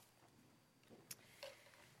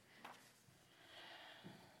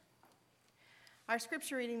Our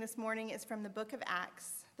scripture reading this morning is from the book of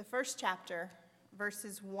Acts, the first chapter,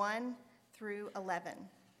 verses 1 through 11.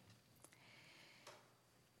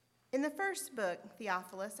 In the first book,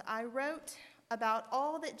 Theophilus, I wrote about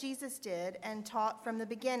all that Jesus did and taught from the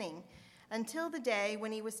beginning until the day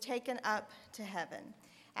when he was taken up to heaven.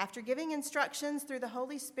 After giving instructions through the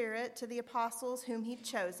Holy Spirit to the apostles whom he'd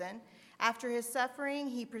chosen, after his suffering,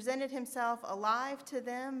 he presented himself alive to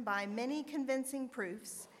them by many convincing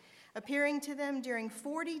proofs, appearing to them during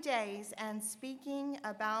 40 days and speaking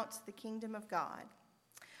about the kingdom of God.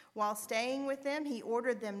 While staying with them, he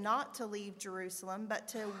ordered them not to leave Jerusalem, but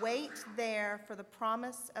to wait there for the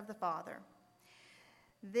promise of the Father.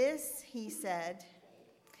 This, he said,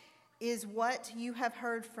 is what you have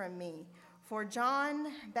heard from me. For John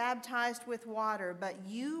baptized with water, but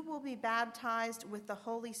you will be baptized with the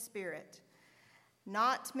Holy Spirit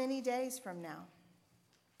not many days from now.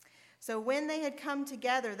 So when they had come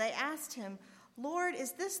together, they asked him, Lord,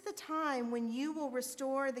 is this the time when you will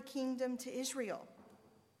restore the kingdom to Israel?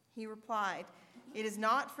 He replied, it is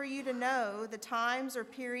not for you to know the times or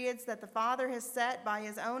periods that the Father has set by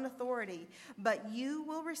his own authority, but you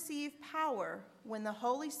will receive power when the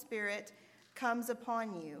Holy Spirit comes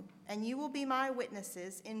upon you, and you will be my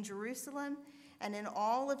witnesses in Jerusalem and in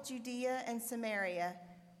all of Judea and Samaria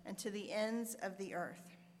and to the ends of the earth.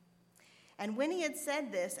 And when he had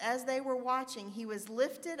said this, as they were watching, he was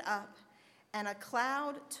lifted up, and a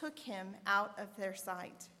cloud took him out of their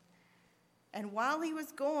sight. And while he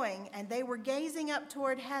was going, and they were gazing up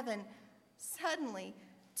toward heaven, suddenly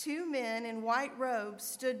 2 men in white robes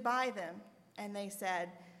stood by them, and they said,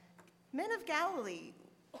 Men of Galilee,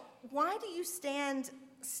 why do you stand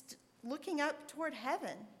looking up toward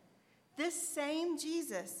heaven? This same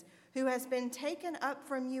Jesus who has been taken up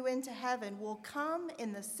from you into heaven will come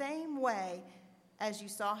in the same way as you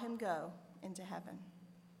saw him go into heaven.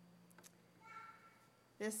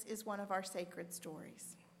 This is one of our sacred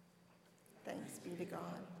stories. Thanks be to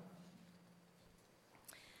God.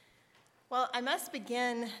 Well, I must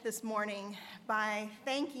begin this morning by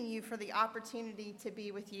thanking you for the opportunity to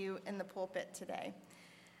be with you in the pulpit today.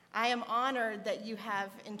 I am honored that you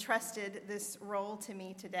have entrusted this role to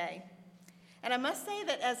me today. And I must say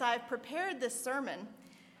that as I've prepared this sermon,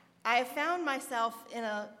 I have found myself in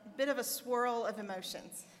a bit of a swirl of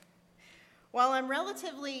emotions. While I'm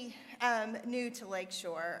relatively new to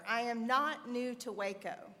Lakeshore, I am not new to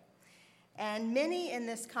Waco. And many in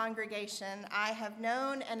this congregation I have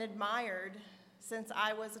known and admired since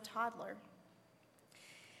I was a toddler.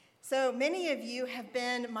 So many of you have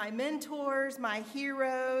been my mentors, my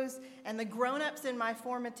heroes, and the grown-ups in my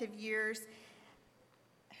formative years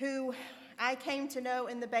who I came to know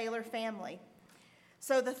in the Baylor family.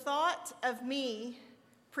 So the thought of me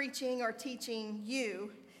preaching or teaching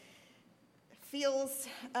you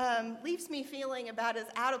leaves me feeling about as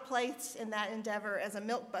out of place in that endeavor as a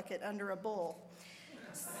milk bucket under a bowl.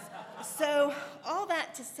 So all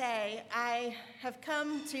that to say, I have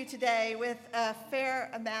come to today with a fair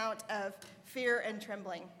amount of fear and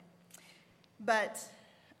trembling, but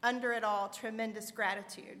under it all, tremendous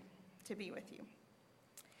gratitude to be with you.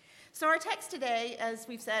 So our text today, as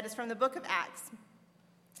we've said, is from the book of Acts.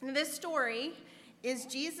 And this story is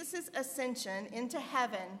Jesus' ascension into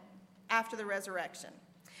heaven after the resurrection.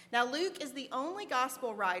 Now, Luke is the only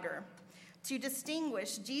gospel writer to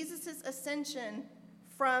distinguish Jesus' ascension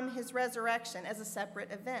from his resurrection as a separate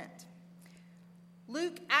event.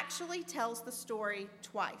 Luke actually tells the story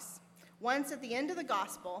twice, once at the end of the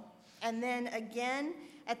gospel and then again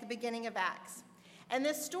at the beginning of Acts. And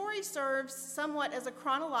this story serves somewhat as a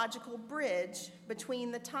chronological bridge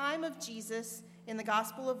between the time of Jesus in the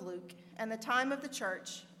Gospel of Luke and the time of the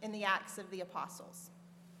church in the Acts of the Apostles.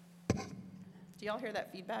 Do y'all hear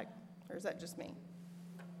that feedback, or is that just me?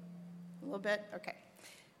 A little bit? Okay.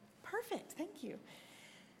 Perfect, thank you.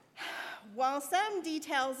 While some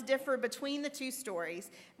details differ between the two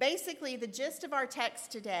stories, basically the gist of our text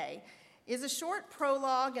today is a short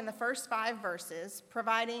prologue in the first 5 verses,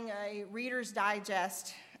 providing a reader's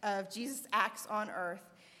digest of Jesus' acts on earth.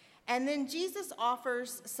 And then Jesus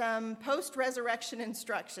offers some post-resurrection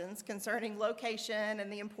instructions concerning location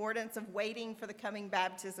and the importance of waiting for the coming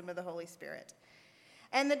baptism of the Holy Spirit.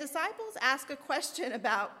 And the disciples ask a question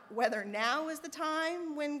about whether now is the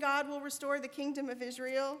time when God will restore the kingdom of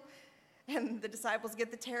Israel. And the disciples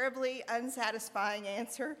get the terribly unsatisfying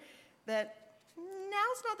answer that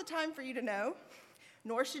now's not the time for you to know,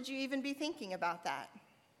 nor should you even be thinking about that.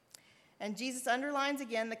 And Jesus underlines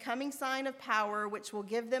again the coming sign of power, which will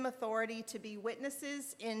give them authority to be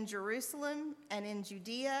witnesses in Jerusalem and in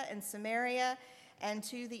Judea and Samaria and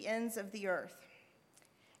to the ends of the earth.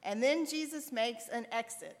 And then Jesus makes an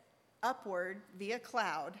exit upward via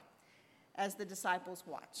cloud as the disciples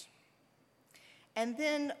watch. And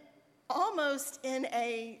then, almost in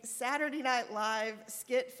a Saturday Night Live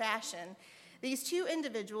skit fashion, these two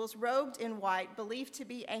individuals, robed in white, believed to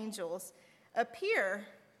be angels, appear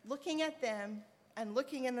looking at them and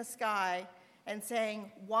looking in the sky and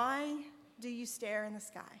saying, "Why do you stare in the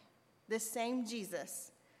sky? This same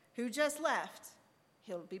Jesus who just left,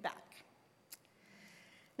 he'll be back."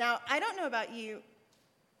 Now, I don't know about you,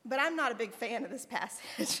 but I'm not a big fan of this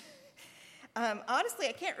passage. Honestly,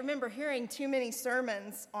 I can't remember hearing too many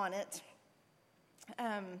sermons on it.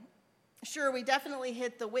 Sure, we definitely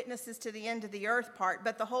hit the witnesses to the end of the earth part,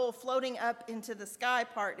 but the whole floating up into the sky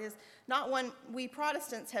part is not one we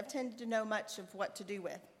Protestants have tended to know much of what to do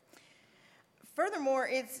with. Furthermore,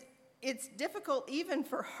 it's difficult even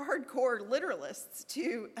for hardcore literalists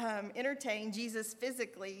to entertain Jesus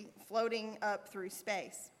physically floating up through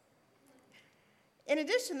space. In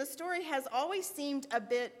addition, the story has always seemed a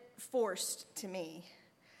bit forced to me,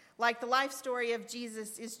 like the life story of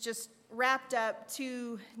Jesus is just wrapped up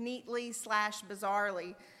too neatly /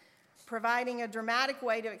 bizarrely, providing a dramatic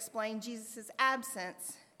way to explain Jesus'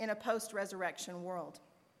 absence in a post-resurrection world.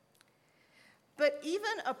 But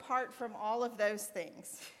even apart from all of those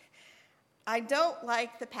things, I don't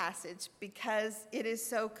like the passage because it is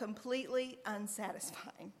so completely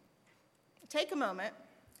unsatisfying. Take a moment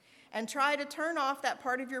and try to turn off that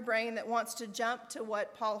part of your brain that wants to jump to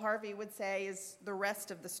what Paul Harvey would say is the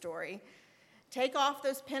rest of the story. Take off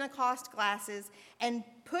those Pentecost glasses and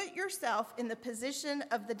put yourself in the position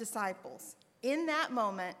of the disciples in that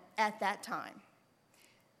moment at that time.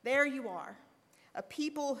 There you are, a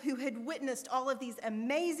people who had witnessed all of these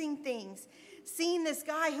amazing things, seen this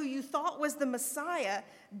guy who you thought was the Messiah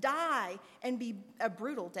die and be a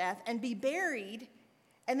brutal death and be buried,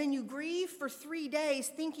 and then you grieve for 3 days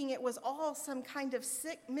thinking it was all some kind of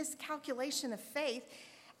sick miscalculation of faith,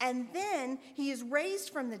 and then he is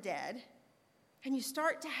raised from the dead, and you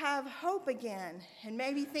start to have hope again and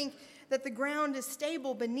maybe think that the ground is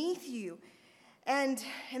stable beneath you, and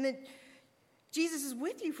then Jesus is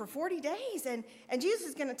with you for 40 days, and Jesus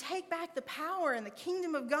is going to take back the power, and the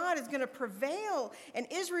kingdom of God is going to prevail, and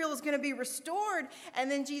Israel is going to be restored. And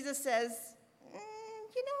then Jesus says,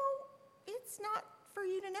 it's not for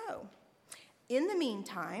you to know. In the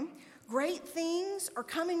meantime, great things are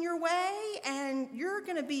coming your way, and you're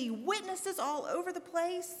going to be witnesses all over the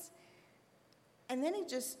place. And then he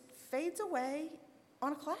just fades away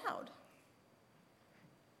on a cloud.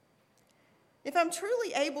 If I'm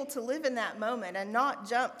truly able to live in that moment and not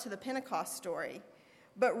jump to the Pentecost story,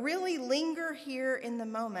 but really linger here in the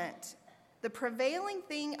moment, the prevailing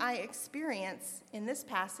thing I experience in this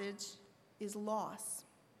passage is loss.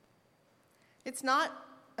 It's not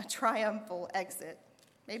a triumphal exit.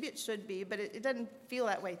 Maybe it should be, but it doesn't feel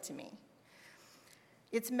that way to me.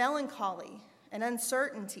 It's melancholy and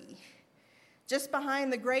uncertainty. Just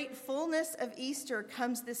behind the great fullness of Easter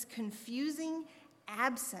comes this confusing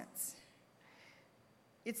absence.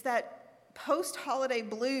 It's that post-holiday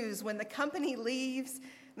blues when the company leaves,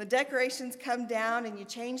 the decorations come down, and you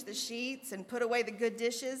change the sheets and put away the good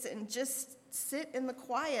dishes and just sit in the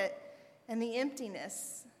quiet, and the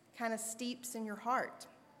emptiness kind of steeps in your heart.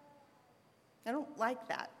 I don't like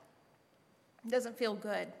that. It doesn't feel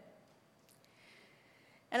good.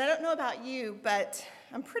 And I don't know about you, but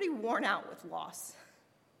I'm pretty worn out with loss.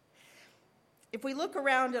 If we look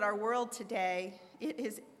around at our world today, it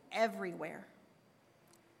is everywhere.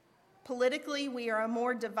 Politically, we are a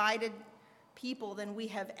more divided people than we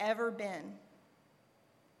have ever been.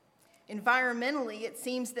 Environmentally, it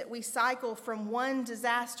seems that we cycle from one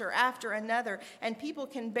disaster after another, and people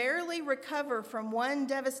can barely recover from one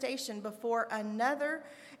devastation before another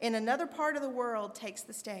in another part of the world takes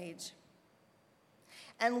the stage.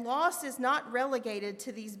 And loss is not relegated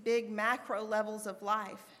to these big macro levels of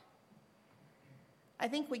life. I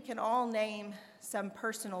think we can all name some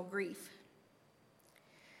personal grief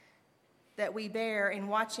that we bear in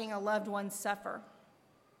watching a loved one suffer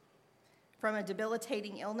from a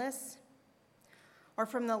debilitating illness, or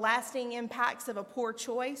from the lasting impacts of a poor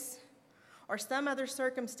choice, or some other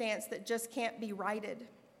circumstance that just can't be righted.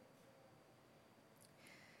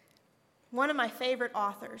 One of my favorite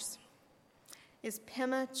authors is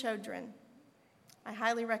Pema Chodron. I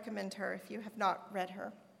highly recommend her if you have not read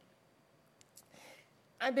her.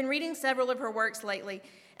 I've been reading several of her works lately,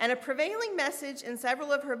 and a prevailing message in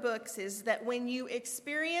several of her books is that when you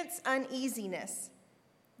experience uneasiness,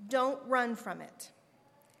 don't run from it.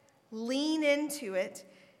 Lean into it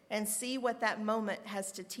and see what that moment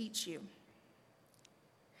has to teach you.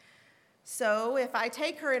 So if I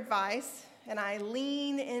take her advice and I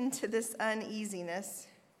lean into this uneasiness,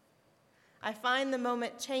 I find the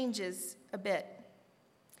moment changes a bit.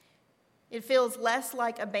 It feels less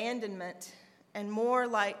like abandonment and more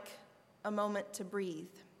like a moment to breathe.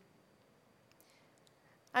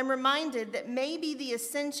 I'm reminded that maybe the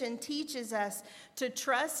ascension teaches us to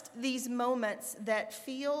trust these moments that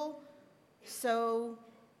feel so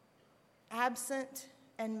absent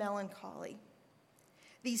and melancholy.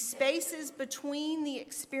 These spaces between the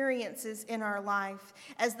experiences in our life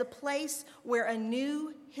as the place where a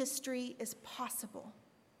new history is possible.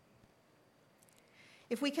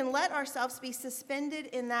 If we can let ourselves be suspended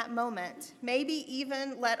in that moment, maybe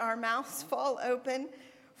even let our mouths fall open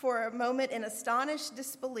for a moment in astonished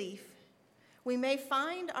disbelief, we may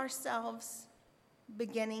find ourselves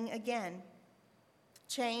beginning again,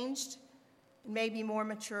 changed, maybe more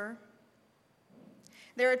mature.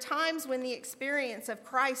 There are times when the experience of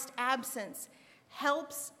Christ's absence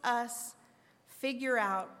helps us figure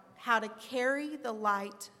out how to carry the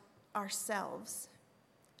light ourselves,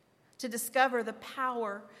 to discover the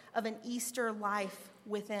power of an Easter life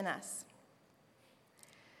within us.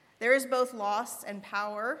 There is both loss and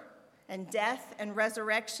power and death and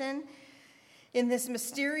resurrection in this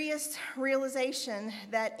mysterious realization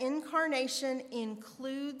that incarnation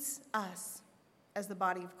includes us as the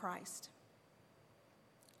body of Christ.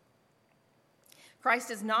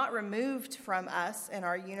 Christ is not removed from us in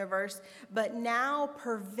our universe, but now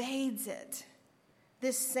pervades it.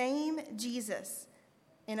 This same Jesus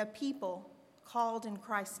in a people called in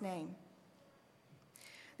Christ's name.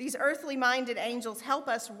 These earthly-minded angels help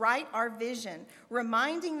us write our vision,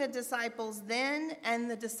 reminding the disciples then and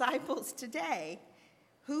the disciples today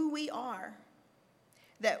who we are,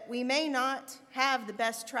 that we may not have the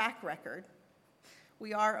best track record.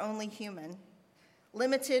 We are only human,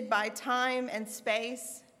 limited by time and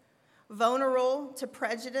space, vulnerable to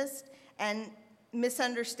prejudice and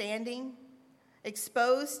misunderstanding,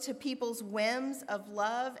 exposed to people's whims of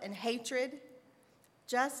love and hatred,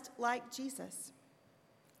 just like Jesus.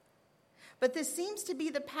 But this seems to be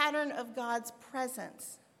the pattern of God's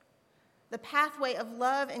presence, the pathway of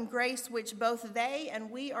love and grace which both they and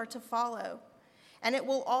we are to follow. And it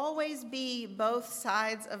will always be both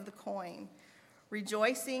sides of the coin,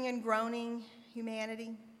 rejoicing and groaning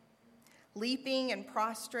humanity, leaping and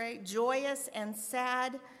prostrate, joyous and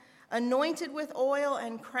sad, anointed with oil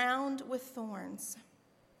and crowned with thorns.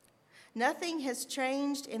 Nothing has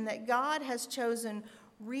changed in that God has chosen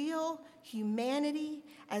real humanity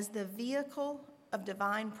as the vehicle of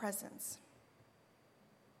divine presence.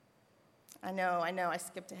 I know, I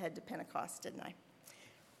skipped ahead to Pentecost, didn't I?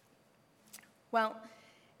 Well,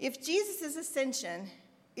 if Jesus' ascension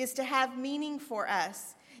is to have meaning for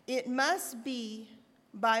us, it must be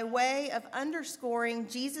by way of underscoring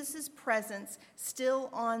Jesus' presence still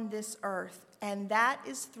on this earth, and that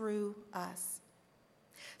is through us.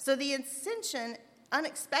 So the ascension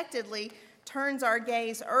unexpectedly turns our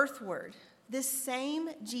gaze earthward. This same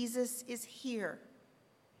Jesus is here.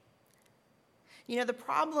 You know, the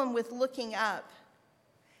problem with looking up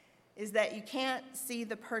is that you can't see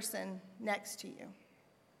the person next to you.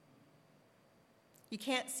 You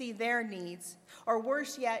can't see their needs. Or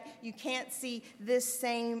worse yet, you can't see this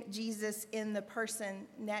same Jesus in the person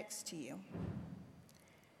next to you.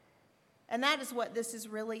 And that is what this is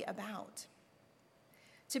really about.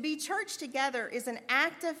 To be church together is an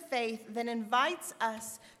act of faith that invites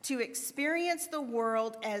us to experience the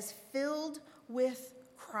world as filled with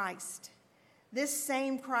Christ. This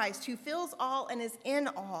same Christ who fills all and is in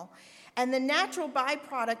all. And the natural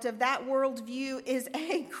byproduct of that worldview is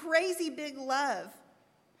a crazy big love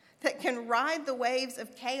that can ride the waves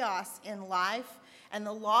of chaos in life and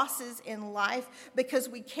the losses in life because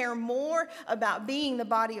we care more about being the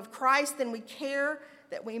body of Christ than we care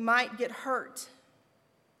that we might get hurt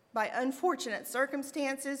by unfortunate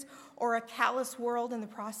circumstances or a callous world in the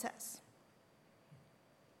process.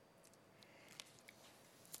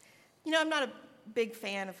 You know, I'm not a big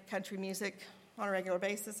fan of country music on a regular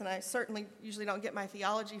basis, and I certainly usually don't get my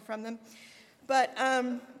theology from them. But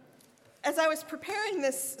as I was preparing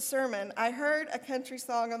this sermon, I heard a country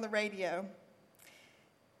song on the radio.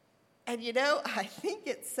 And you know, I think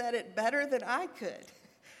it said it better than I could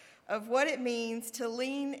of what it means to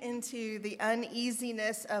lean into the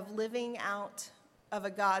uneasiness of living out of a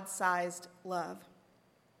God-sized love.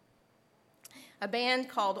 A band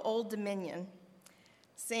called Old Dominion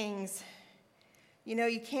sings, "You know,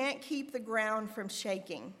 you can't keep the ground from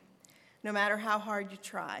shaking, no matter how hard you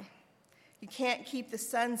try. You can't keep the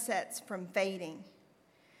sunsets from fading.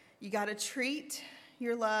 You got to treat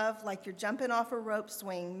your love like you're jumping off a rope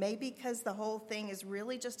swing, maybe because the whole thing is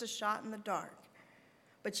really just a shot in the dark.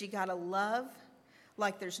 But you got to love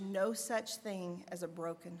like there's no such thing as a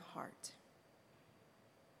broken heart."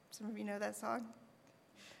 Some of you know that song.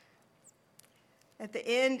 At the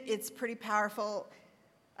end, it's pretty powerful.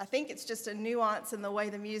 I think it's just a nuance in the way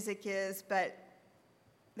the music is, but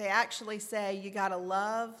they actually say you got to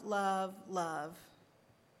love, love, love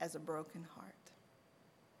as a broken heart.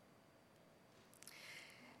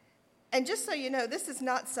 And just so you know, this is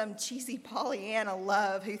not some cheesy Pollyanna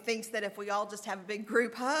love who thinks that if we all just have a big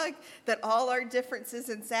group hug, that all our differences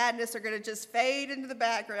and sadness are going to just fade into the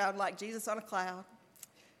background like Jesus on a cloud.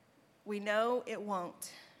 We know it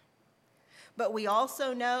won't. But we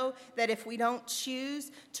also know that if we don't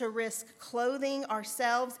choose to risk clothing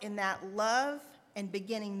ourselves in that love and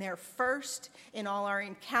beginning there first in all our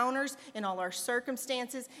encounters, in all our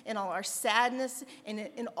circumstances, in all our sadness, and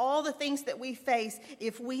in all the things that we face,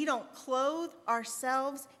 if we don't clothe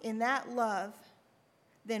ourselves in that love,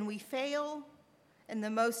 then we fail in the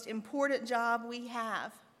most important job we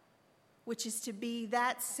have, which is to be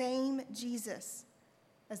that same Jesus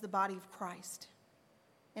as the body of Christ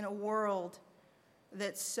in a world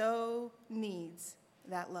that so needs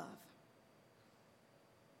that love.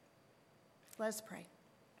 Let us pray.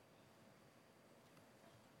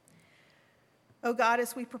 Oh God,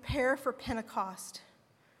 as we prepare for Pentecost,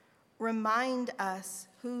 remind us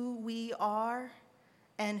who we are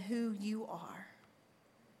and who you are.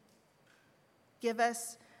 Give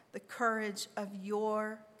us the courage of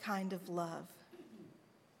your kind of love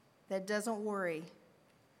that doesn't worry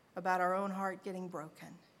about our own heart getting broken.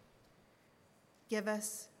 Give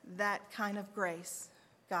us that kind of grace,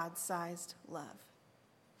 God-sized love.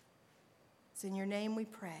 It's in your name we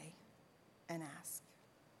pray and ask.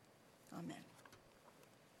 Amen.